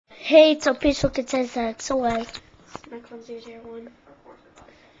Hey, it's Peaceful Contest XOS. Mac1001.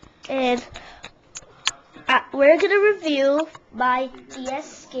 And we're gonna review my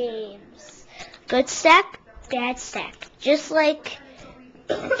DS games. Good stack, bad stack. Just like the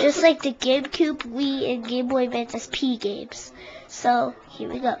GameCube, Wii, and Game Boy Advance SP games. So here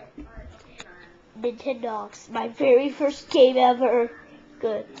we go. Nintendogs, my very first game ever.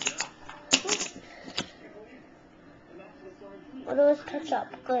 Good. What was catch up?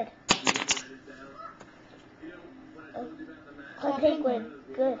 Good. Penguin.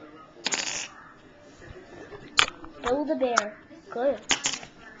 Good. Build-A-Bear. Good.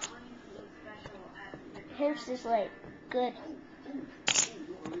 Hamster's Lake. Good.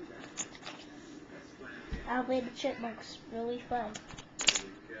 Alvin and the Chipmunks. Really fun.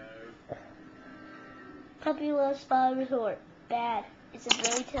 Puppy Love Spa Resort. Bad. It's a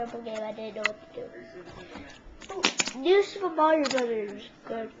really terrible game. I didn't know what to do. New Super Mario Brothers.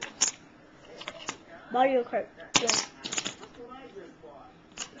 Good. Mario Kart. Good.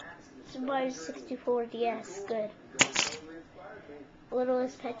 Super Mario 64 DS. Good.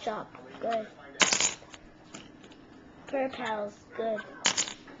 Littlest Pet Shop. Good. Fur Pals. Good.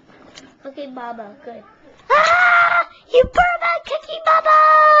 Cooking Mama. Good. Ah! You burned my Cooking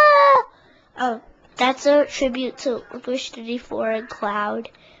Mama! Oh, that's a tribute to Licorice 34 and Cloud.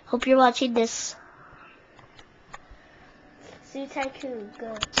 Hope you're watching this. Zoo Tycoon.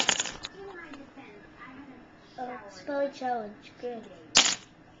 Good. Spelling Challenge. Good.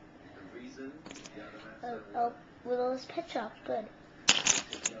 Littlest Pet Shop. Good.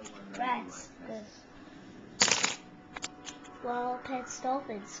 Rats. Good. Wild Pets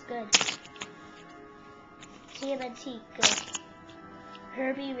Dolphins. Good. TMNT. Good.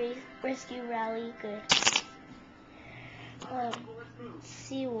 Herbie Rescue Rally. Good.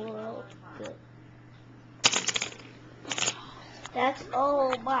 SeaWorld. Good. That's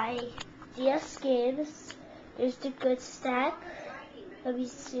all my DS games. There's the good stack. Let me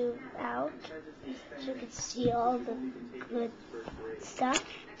zoom out so you can see all the good stuff.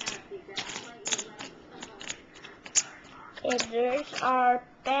 And there's our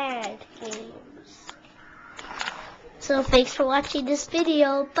bad games. So thanks for watching this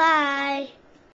video. Bye.